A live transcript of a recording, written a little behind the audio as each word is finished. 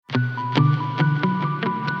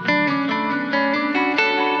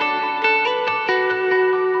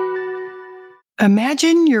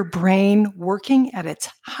Imagine your brain working at its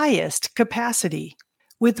highest capacity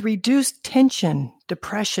with reduced tension,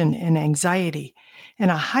 depression, and anxiety, and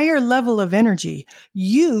a higher level of energy.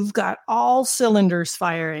 You've got all cylinders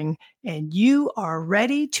firing, and you are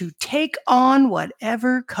ready to take on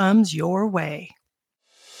whatever comes your way.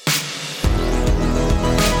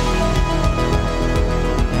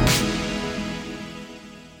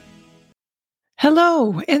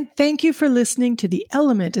 Hello, and thank you for listening to the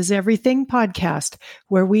Element is Everything podcast,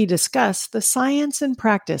 where we discuss the science and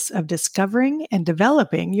practice of discovering and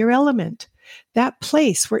developing your element. That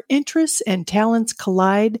place where interests and talents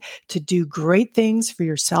collide to do great things for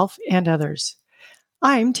yourself and others.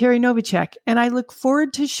 I'm Terry Novacek, and I look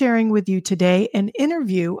forward to sharing with you today an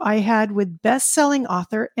interview I had with best-selling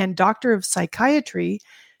author and doctor of psychiatry,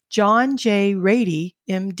 John J. Ratey,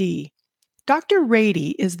 MD. Dr.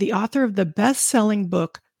 Ratey is the author of the best-selling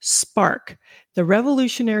book, Spark, The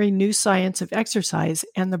Revolutionary New Science of Exercise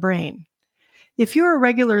and the Brain. If you're a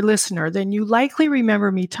regular listener, then you likely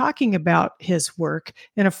remember me talking about his work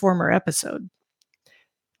in a former episode.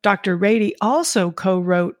 Dr. Ratey also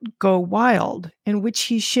co-wrote Go Wild, in which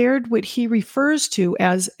he shared what he refers to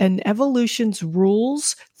as an evolution's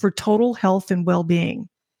rules for total health and well-being.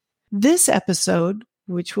 This episode,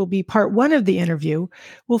 which will be part one of the interview,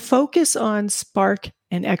 will focus on Spark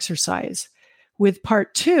and exercise, with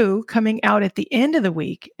part two coming out at the end of the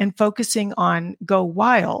week and focusing on Go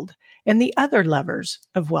Wild and the other levers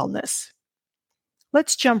of wellness.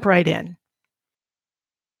 Let's jump right in.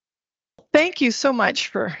 Thank you so much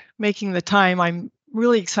for making the time. I'm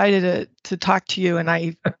really excited to talk to you, and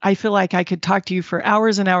I feel like I could talk to you for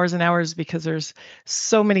hours and hours and hours because there's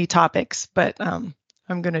so many topics, but I'm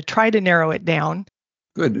going to try to narrow it down.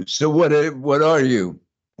 Good. So what are you?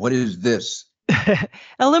 What is this?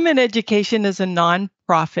 Element Education is a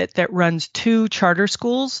nonprofit that runs 2 charter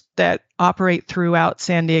schools that operate throughout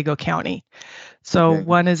San Diego County. So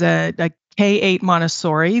One is a K-8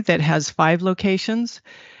 Montessori that has 5 locations.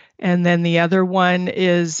 And then the other one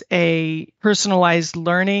is a personalized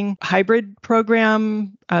learning hybrid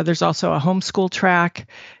program. There's also a homeschool track,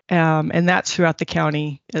 and that's throughout the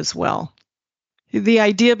county as well. The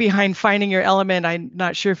idea behind finding your element, I'm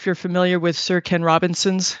not sure if you're familiar with Sir Ken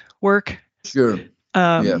Robinson's work. Sure.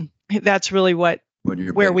 That's really where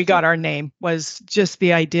we got our name, was just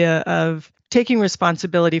the idea of taking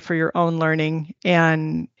responsibility for your own learning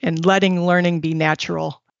and letting learning be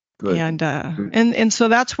natural. Good. And so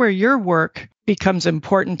that's where your work becomes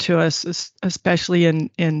important to us, especially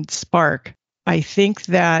in Spark. I think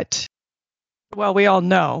that, well, we all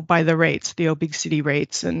know by the rates, the obesity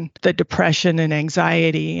rates and the depression and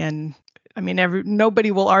anxiety. And I mean,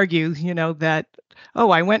 nobody will argue, that,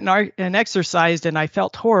 I went and exercised and I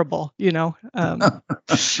felt horrible,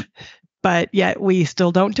 but yet we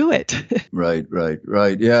still don't do it. Right.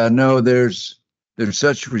 Yeah, no, there's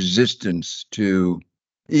such resistance to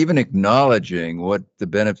even acknowledging what the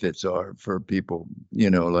benefits are for people.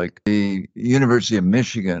 Like the University of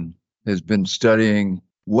Michigan has been studying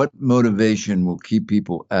what motivation will keep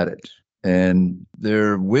people at it. And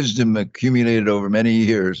their wisdom accumulated over many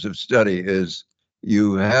years of study is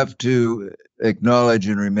you have to acknowledge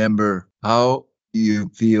and remember how you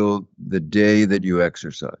feel the day that you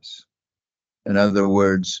exercise. In other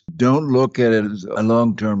words, don't look at it as a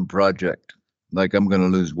long-term project, like I'm going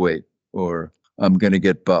to lose weight, or I'm going to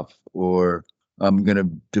get buff, or I'm going to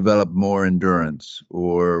develop more endurance,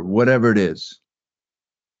 or whatever it is.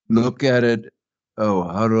 Look at it,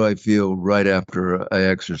 how do I feel right after I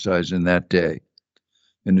exercise in that day?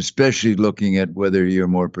 And especially looking at whether you're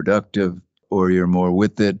more productive, or you're more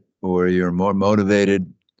with it, or you're more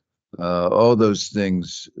motivated. All those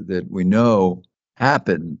things that we know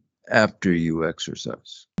happen after you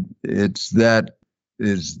exercise. That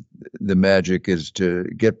is the magic, is to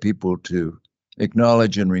get people to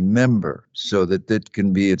acknowledge and remember so that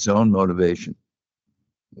can be its own motivation.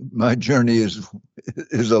 My journey is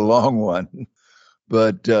a long one,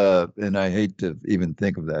 but and I hate to even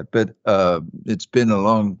think of that, but it's been a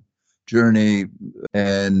long journey,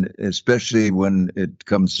 and especially when it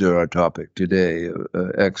comes to our topic today,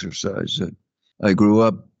 exercise. I grew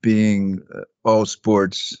up being all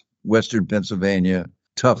sports, Western Pennsylvania,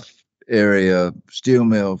 tough area, steel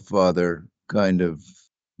mill father, kind of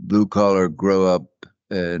blue collar grow up,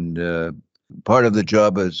 and part of the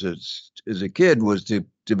job as a kid was to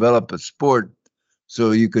develop a sport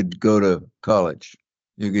so you could go to college.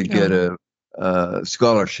 You could get a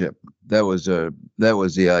scholarship. That was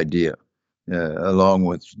the idea, along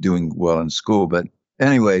with doing well in school. But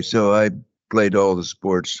anyway, so I played all the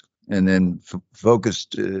sports and then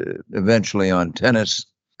focused eventually on tennis,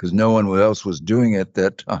 because no one else was doing it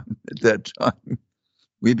that time. At that time,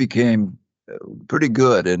 we became pretty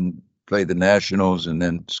good and played the nationals and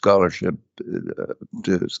then scholarship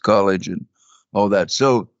to college and all that.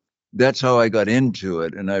 So that's how I got into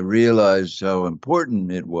it. And I realized how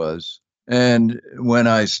important it was. And when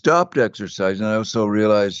I stopped exercising, I also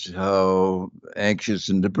realized how anxious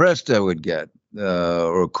and depressed I would get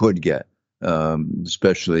or could get,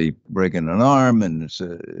 especially breaking an arm, and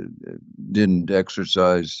didn't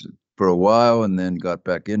exercise for a while and then got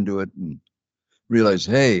back into it and realized,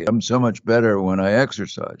 hey, I'm so much better when I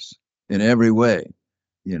exercise in every way,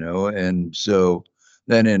 And so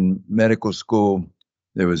then in medical school,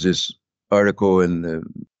 there was this article in the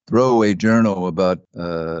throwaway journal about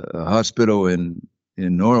a hospital in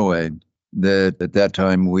Norway that at that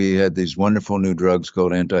time we had these wonderful new drugs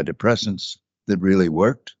called antidepressants that really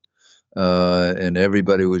worked. And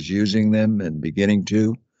everybody was using them and beginning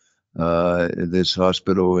to. This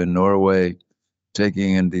hospital in Norway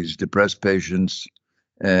taking in these depressed patients,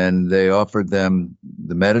 and they offered them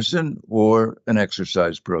the medicine or an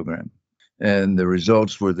exercise program. And the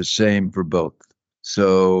results were the same for both.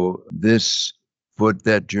 So this put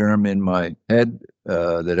that germ in my head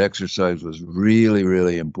that exercise was really,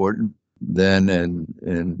 really important. Then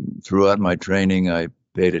and throughout my training, I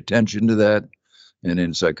paid attention to that. And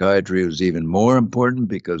in psychiatry, it was even more important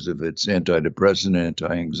because of its antidepressant,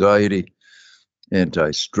 anti-anxiety,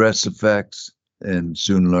 anti-stress effects, and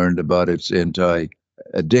soon learned about its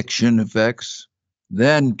anti-addiction effects.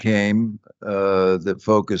 Then came the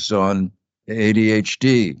focus on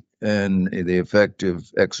ADHD and the effect of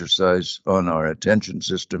exercise on our attention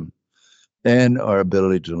system and our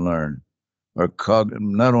ability to learn.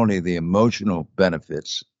 Not only the emotional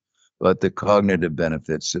benefits, but the cognitive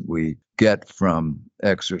benefits that we get from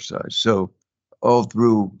exercise. So all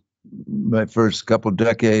through my first couple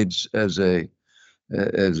decades as a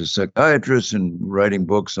psychiatrist and writing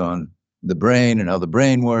books on the brain and how the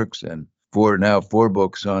brain works, and four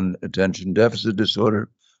books on attention deficit disorder,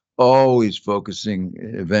 always focusing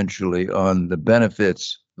eventually on the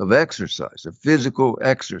benefits of exercise, of physical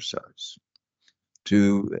exercise,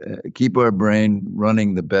 to keep our brain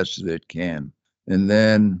running the best that it can. And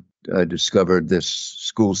then I discovered this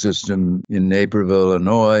school system in Naperville,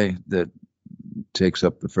 Illinois, that takes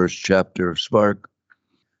up the first chapter of Spark.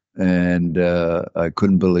 And I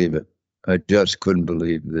couldn't believe it. I just couldn't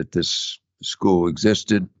believe that this school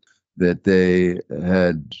existed, that they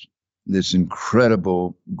had this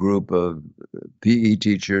incredible group of PE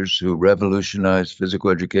teachers who revolutionized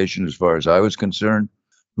physical education as far as I was concerned,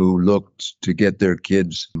 who looked to get their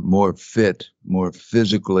kids more fit, more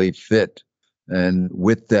physically fit. And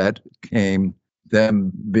with that came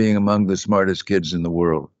them being among the smartest kids in the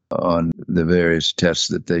world on the various tests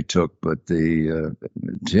that they took, but the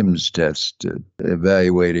TIMSS test,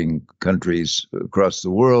 evaluating countries across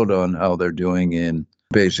the world on how they're doing in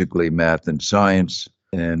basically math and science.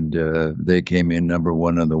 And they came in number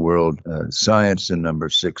one in the world, science, and number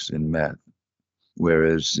 6 in math.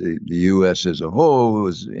 Whereas the U.S. as a whole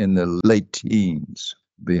was in the late teens,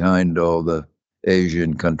 behind all the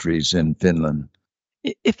Asian countries and Finland.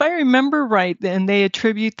 If I remember right, then they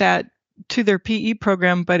attribute that to their PE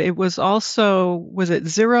program, but it was also, was it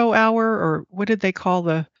 0 hour, or what did they call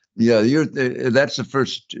the? Yeah, that's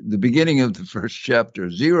the beginning of the first chapter.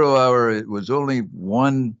 0 hour, it was only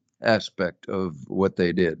one aspect of what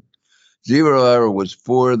they did. 0 hour was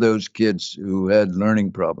for those kids who had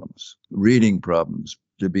learning problems, reading problems,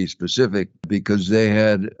 to be specific, because they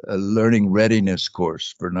had a learning readiness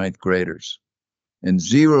course for 9th graders. And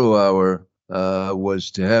 0 hour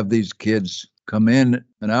was to have these kids come in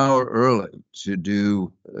an hour early to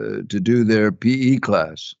do their PE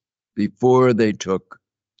class before they took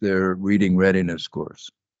their reading readiness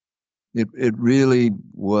course. It really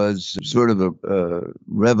was sort of a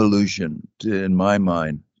revolution in my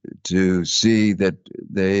mind to see that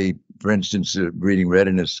they, for instance, the reading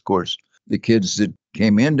readiness course, the kids that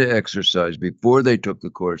came into exercise before they took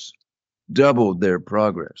the course doubled their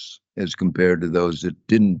progress as compared to those that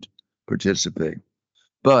didn't participate.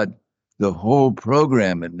 But the whole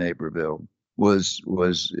program at Naperville was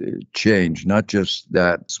changed, not just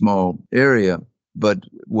that small area, but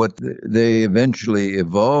what they eventually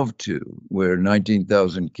evolved to, where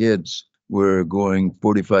 19,000 kids were going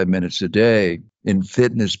 45 minutes a day in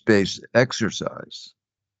fitness-based exercise.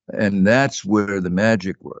 And that's where the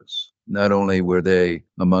magic was. Not only were they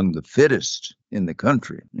among the fittest in the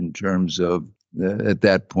country in terms of, at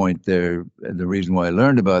that point, the reason why I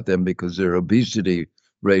learned about them, because their obesity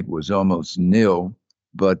rate was almost nil,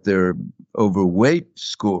 but their overweight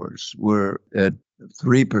scores were at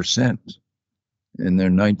 3%. And there are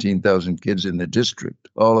 19,000 kids in the district,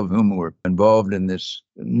 all of whom were involved in this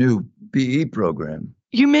new PE program.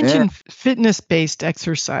 You And mentioned fitness-based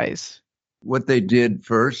exercise. what they did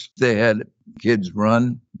first, they had kids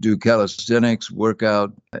run, do calisthenics, work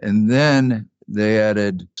out, and then they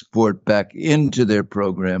added sport back into their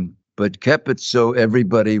program, but kept it so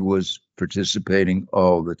everybody was participating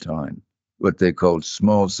all the time, what they called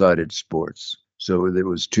small-sided sports. So there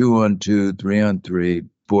was 2-on-2, 3-on-3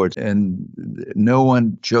 sports, and no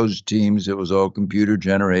one chose teams. It was all computer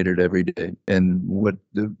generated every day. And what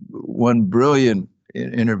the one brilliant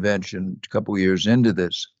intervention a couple years into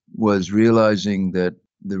this was realizing that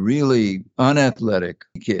the really unathletic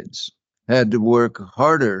kids had to work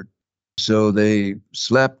harder. So they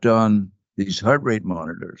slapped on these heart rate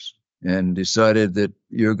monitors and decided that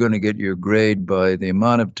you're going to get your grade by the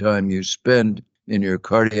amount of time you spend in your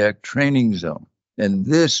cardiac training zone. And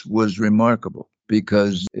this was remarkable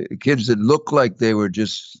because kids that looked like they were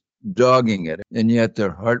just dogging it, and yet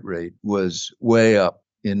their heart rate was way up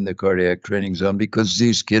in the cardiac training zone because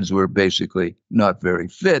these kids were basically not very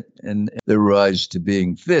fit, and the rise to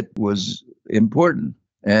being fit was important.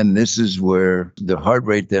 And this is where the heart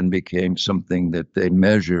rate then became something that they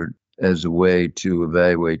measured as a way to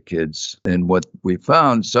evaluate kids. And what we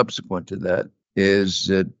found subsequent to that is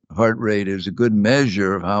that heart rate is a good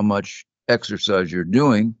measure of how much exercise you're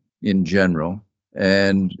doing in general.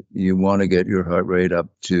 And you want to get your heart rate up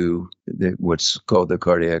to what's called the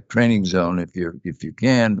cardiac training zone if you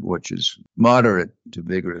can, which is moderate to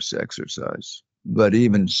vigorous exercise. But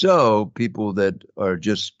even so, people that are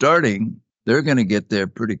just starting, they're going to get there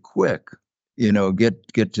pretty quick,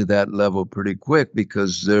 get to that level pretty quick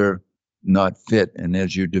because they're not fit. And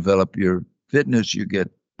as you develop your fitness, you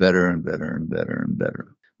get better and better and better and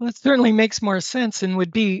better. Well, it certainly makes more sense and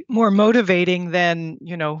would be more motivating than,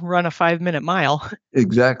 run a 5-minute mile.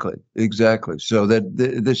 Exactly. So that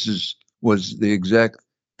this was the exact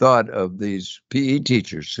thought of these PE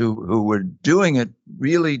teachers who were doing it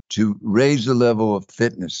really to raise the level of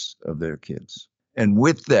fitness of their kids. And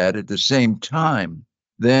with that, at the same time,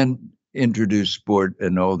 then introduce sport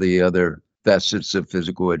and all the other facets of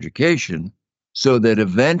physical education so that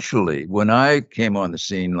eventually, when I came on the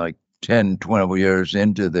scene like 10, 12 years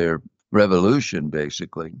into their revolution,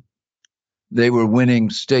 basically, they were winning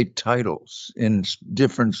state titles in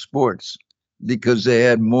different sports because they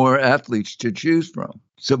had more athletes to choose from.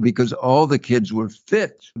 So because all the kids were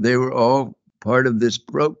fit, they were all part of this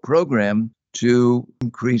program to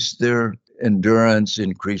increase their endurance,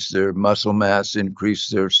 increase their muscle mass, increase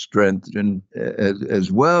their strength, and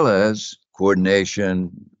as well as coordination,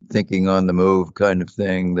 thinking on the move kind of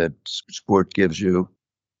thing that sport gives you.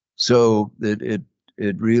 So it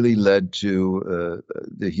really led to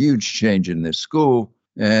the huge change in this school.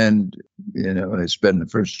 And, I spent the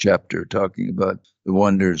first chapter talking about the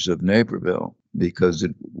wonders of Naperville because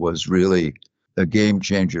it was really a game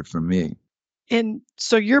changer for me. And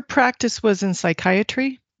so your practice was in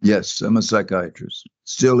psychiatry? Yes, I'm a psychiatrist.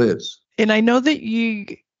 Still is. And I know that you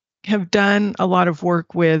have done a lot of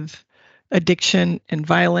work with addiction and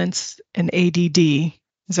violence and ADD.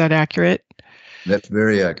 Is that accurate? That's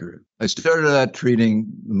very accurate. I started out treating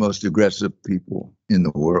the most aggressive people in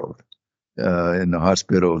the world, in the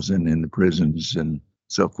hospitals and in the prisons and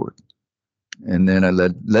so forth. And then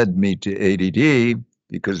it led me to ADD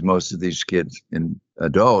because most of these kids and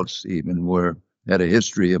adults even had a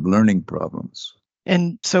history of learning problems.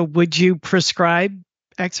 And so would you prescribe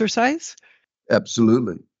exercise?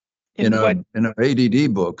 Absolutely. In our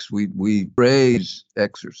ADD books, we praise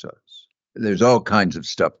exercise. There's all kinds of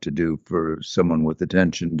stuff to do for someone with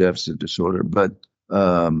attention deficit disorder, but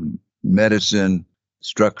medicine,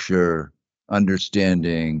 structure,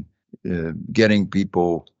 understanding, getting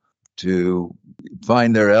people to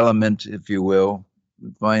find their element, if you will,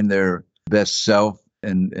 find their best self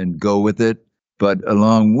and go with it. But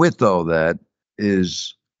along with all that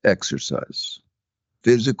is exercise,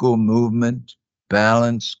 physical movement,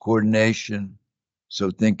 balance, coordination.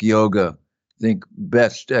 So think yoga. Think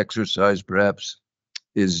best exercise perhaps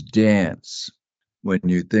is dance. When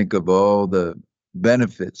you think of all the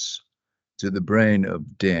benefits to the brain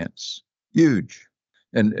of dance, huge.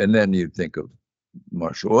 And then you think of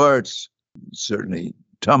martial arts, certainly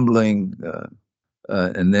tumbling,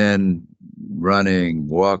 and then running,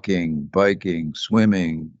 walking, biking,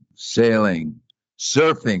 swimming, sailing,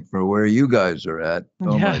 surfing for where you guys are at.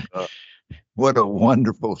 Oh my God. What a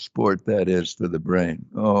wonderful sport that is for the brain.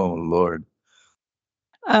 Oh, Lord.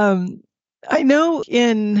 I know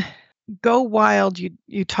in Go Wild,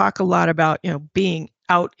 you talk a lot about, being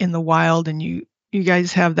out in the wild, and you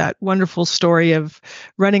guys have that wonderful story of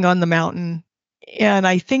running on the mountain And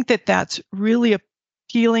I think that that's really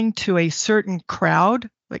appealing to a certain crowd.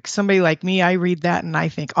 Like somebody like me, I read that and I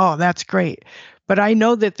think, oh, that's great. But I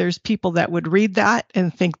know that there's people that would read that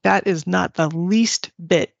and think that is not the least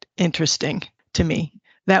bit interesting to me.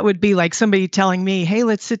 That would be like somebody telling me, hey,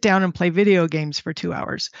 let's sit down and play video games for 2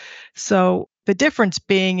 hours. So the difference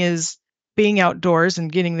being is being outdoors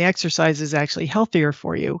and getting the exercise is actually healthier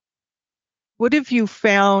for you. What have you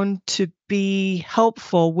found to be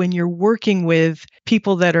helpful when you're working with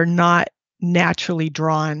people that are not naturally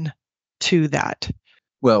drawn to that?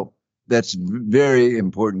 Well, that's a very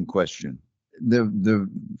important question. The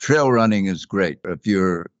trail running is great if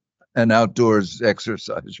you're an outdoors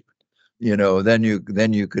exerciser, then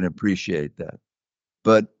you can appreciate that.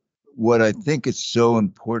 But what I think is so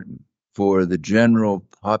important for the general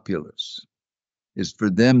populace is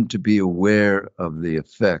for them to be aware of the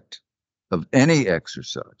effect of any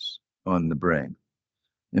exercise on the brain.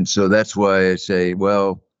 And so that's why I say,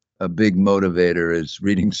 well, a big motivator is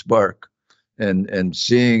reading Spark and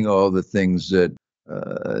seeing all the things that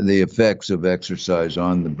the effects of exercise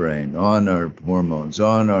on the brain, on our hormones,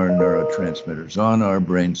 on our neurotransmitters, on our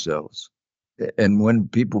brain cells. And when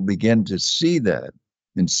people begin to see that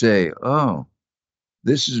and say, oh,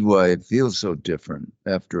 this is why it feels so different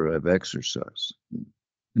after I've exercised.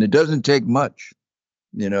 And it doesn't take much,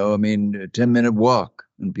 a 10-minute walk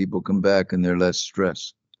and people come back and they're less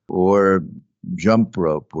stressed. Or jump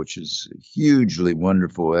rope, which is a hugely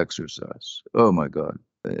wonderful exercise. Oh my God.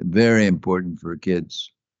 Very important for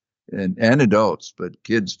kids and adults, but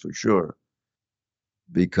kids for sure,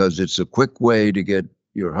 because it's a quick way to get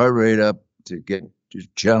your heart rate up, to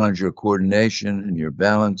challenge your coordination and your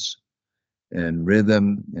balance and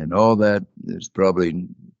rhythm and all that. There's probably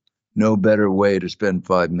no better way to spend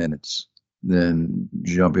 5 minutes than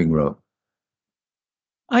jumping rope.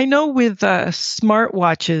 I know with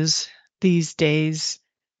smartwatches these days,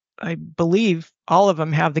 I believe all of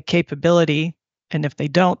them have the capability. And if they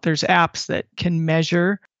don't, there's apps that can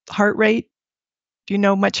measure heart rate. Do you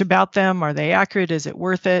know much about them? Are they accurate? Is it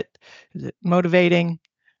worth it? Is it motivating?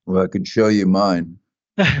 Well, I can show you mine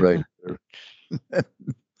right here.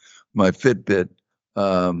 My Fitbit.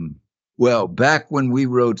 Well, back when we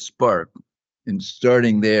rode Spark, and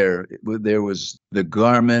starting there was the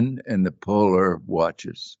Garmin and the Polar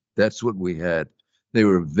watches. That's what we had. They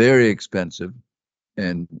were very expensive.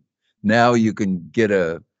 And now you can get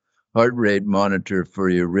a heart rate monitor for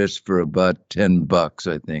your wrist for about $10,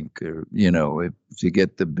 I think, or, if you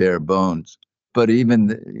get the bare bones. But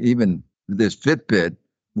even this Fitbit,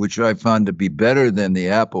 which I found to be better than the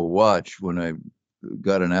Apple Watch when I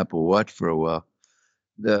got an Apple Watch for a while,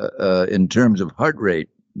 in terms of heart rate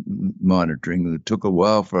monitoring, it took a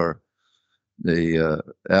while for the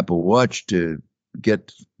Apple Watch to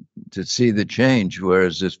get to see the change,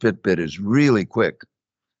 whereas this Fitbit is really quick.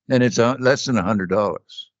 And it's less than $100,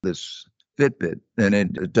 this Fitbit, and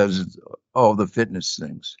it does all the fitness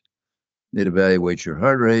things. It evaluates your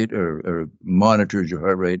heart rate or monitors your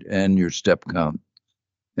heart rate and your step count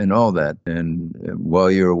and all that. And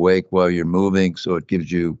while you're awake, while you're moving, so it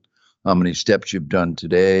gives you how many steps you've done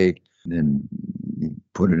today, and you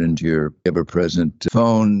put it into your ever-present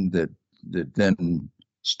phone that then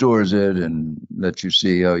stores it and lets you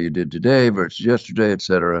see how you did today versus yesterday, et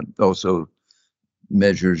cetera. Also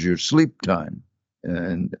measures your sleep time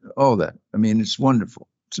and all that. I mean, it's wonderful.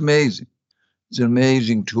 It's amazing. It's an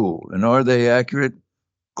amazing tool. And are they accurate?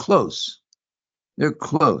 Close. They're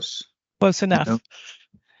close. Close enough.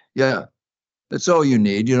 Yeah. That's all you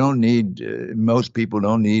need. You don't need, most people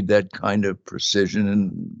don't need that kind of precision,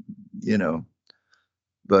 and,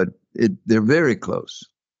 but they're very close.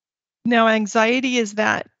 Now, anxiety, is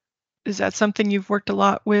that something you've worked a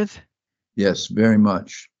lot with? Yes, very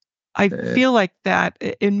much. I feel like that,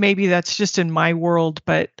 and maybe that's just in my world,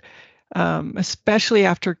 but especially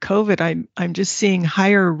after COVID, I'm just seeing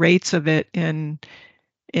higher rates of it in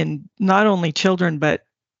not only children but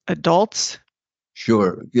adults.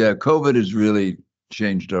 Sure. Yeah, COVID has really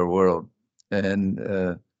changed our world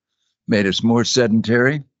and made us more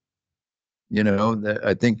sedentary.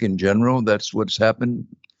 I think in general, that's what's happened.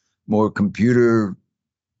 More computer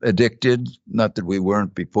addicted. Not that we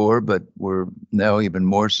weren't before, but we're now even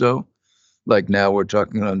more so. Like now we're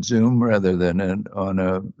talking on Zoom rather than on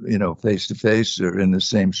a face to face or in the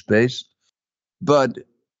same space. But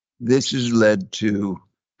this has led to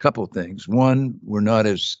a couple things. One, we're not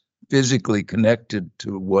as physically connected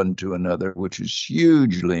to one to another, which is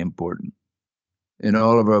hugely important in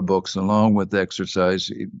all of our books, along with exercise.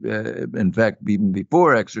 In fact, even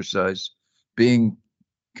before exercise, being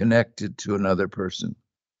connected to another person,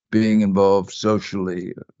 being involved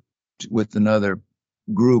socially with another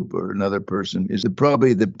group or another person is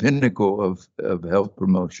probably the pinnacle of health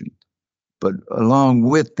promotion. But along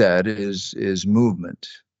with that is movement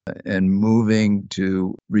and moving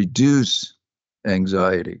to reduce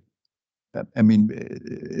anxiety. I mean,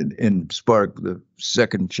 in Spark, the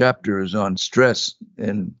second chapter is on stress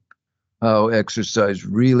and how exercise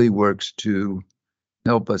really works to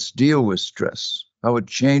help us deal with stress, how it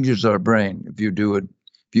changes our brain if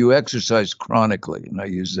you exercise chronically, and I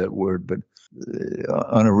use that word, but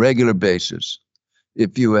on a regular basis,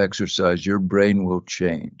 if you exercise, your brain will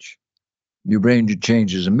change. Your brain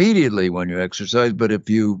changes immediately when you exercise, but if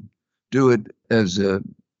you do it as a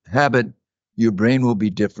habit, your brain will be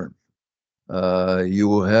different. You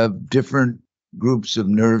will have different groups of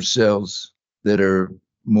nerve cells that are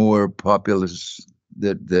more populous,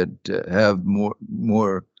 that have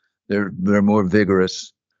more. They're more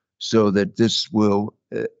vigorous, so that this will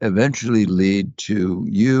eventually lead to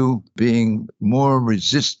you being more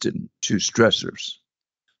resistant to stressors.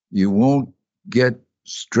 You won't get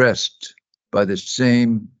stressed by the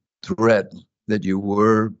same threat that you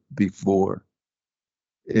were before.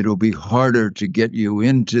 It'll be harder to get you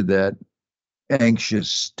into that anxious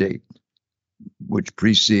state, which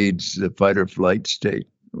precedes the fight or flight state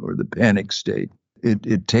or the panic state.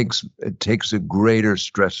 It takes a greater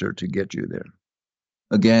stressor to get you there.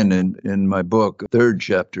 Again, in my book, third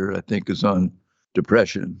chapter, I think, is on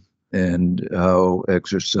depression and how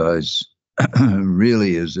exercise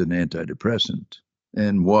really is an antidepressant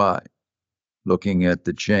and why. Looking at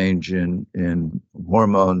the change in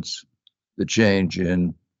hormones, the change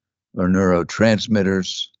in our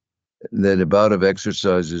neurotransmitters, that a bout of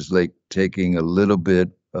exercise is like taking a little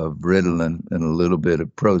bit of Ritalin and a little bit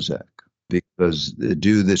of Prozac, because they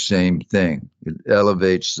do the same thing. It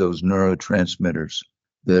elevates those neurotransmitters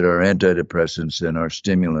that our antidepressants and our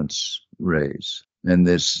stimulants raise. And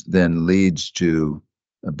this then leads to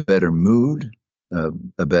a better mood,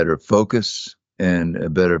 a better focus, and a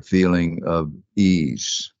better feeling of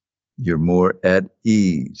ease. You're more at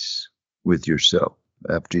ease with yourself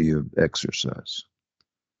after you exercise.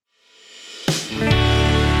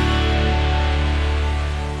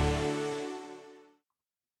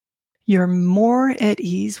 You're more at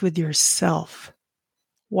ease with yourself.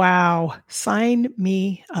 Wow, sign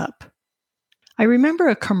me up. I remember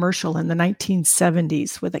a commercial in the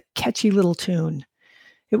 1970s with a catchy little tune.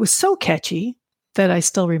 It was so catchy that I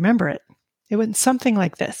still remember it. It went something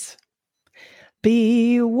like this.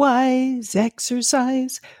 Be wise,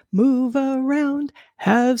 exercise, move around,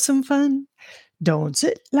 have some fun. Don't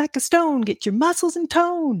sit like a stone, get your muscles in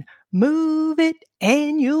tone. Move it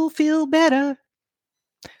and you'll feel better.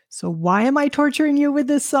 So why am I torturing you with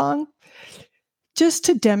this song? Just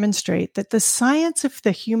to demonstrate that the science of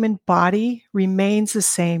the human body remains the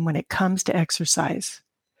same when it comes to exercise.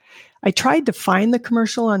 I tried to find the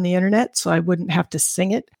commercial on the internet so I wouldn't have to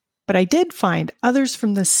sing it, but I did find others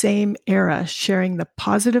from the same era sharing the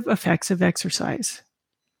positive effects of exercise.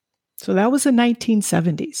 So that was the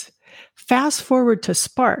 1970s. Fast forward to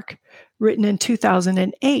Spark, written in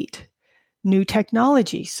 2008. New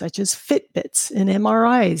technologies such as Fitbits and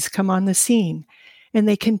MRIs come on the scene, and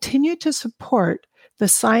they continue to support the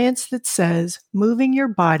science that says moving your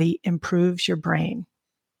body improves your brain.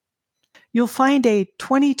 You'll find a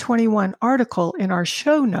 2021 article in our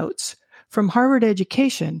show notes from Harvard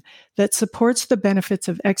Education that supports the benefits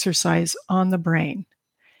of exercise on the brain.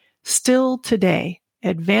 Still today,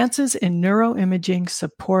 advances in neuroimaging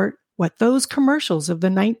support what those commercials of the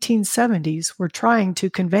 1970s were trying to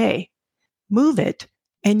convey. Move it,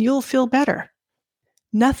 and you'll feel better.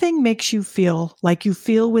 Nothing makes you feel like you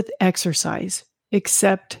feel with exercise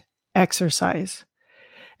except exercise.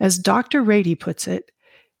 As Dr. Rady puts it,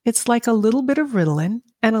 it's like a little bit of Ritalin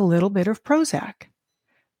and a little bit of Prozac.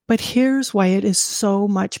 But here's why it is so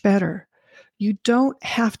much better. You don't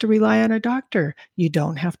have to rely on a doctor. You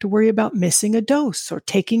don't have to worry about missing a dose or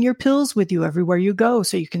taking your pills with you everywhere you go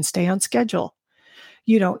so you can stay on schedule.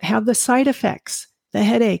 You don't have the side effects, the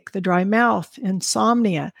headache, the dry mouth,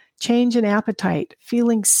 insomnia, change in appetite,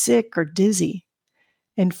 feeling sick or dizzy.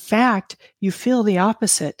 In fact, you feel the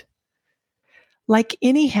opposite. Like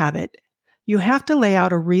any habit, you have to lay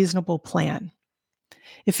out a reasonable plan.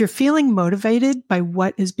 If you're feeling motivated by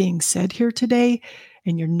what is being said here today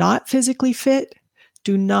and you're not physically fit,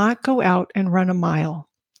 do not go out and run a mile.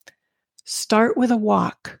 Start with a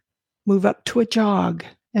walk, move up to a jog,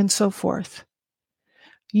 and so forth.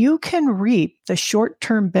 You can reap the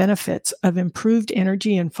short-term benefits of improved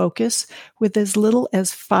energy and focus with as little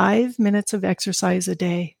as 5 minutes of exercise a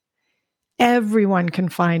day. Everyone can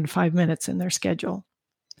find 5 minutes in their schedule.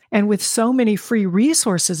 And with so many free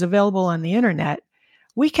resources available on the internet,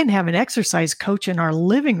 We can have an exercise coach in our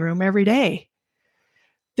living room every day.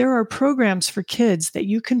 There are programs for kids that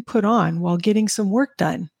you can put on while getting some work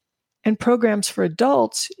done, and programs for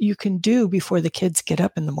adults you can do before the kids get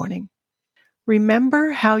up in the morning.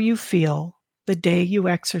 Remember how you feel the day you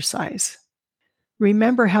exercise.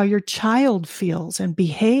 Remember how your child feels and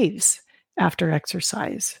behaves after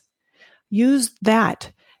exercise. Use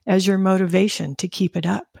that as your motivation to keep it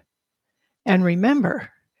up. And remember,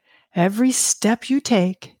 every step you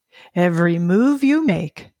take, every move you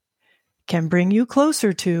make can bring you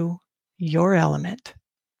closer to your element.